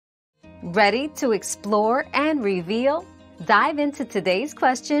Ready to explore and reveal? Dive into today's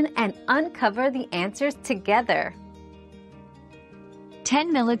question and uncover the answers together.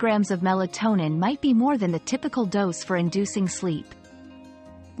 10 milligrams of melatonin might be more than the typical dose for inducing sleep.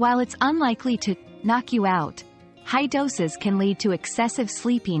 While it's unlikely to knock you out, high doses can lead to excessive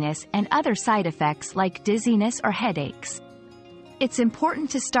sleepiness and other side effects like dizziness or headaches. It's important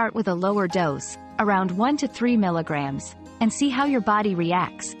to start with a lower dose, around 1 to 3 milligrams, and see how your body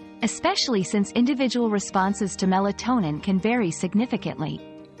reacts, especially since individual responses to melatonin can vary significantly.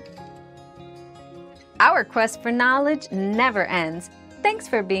 Our quest for knowledge never ends. Thanks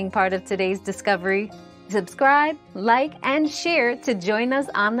for being part of today's discovery. Subscribe, like, and share to join us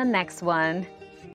on the next one.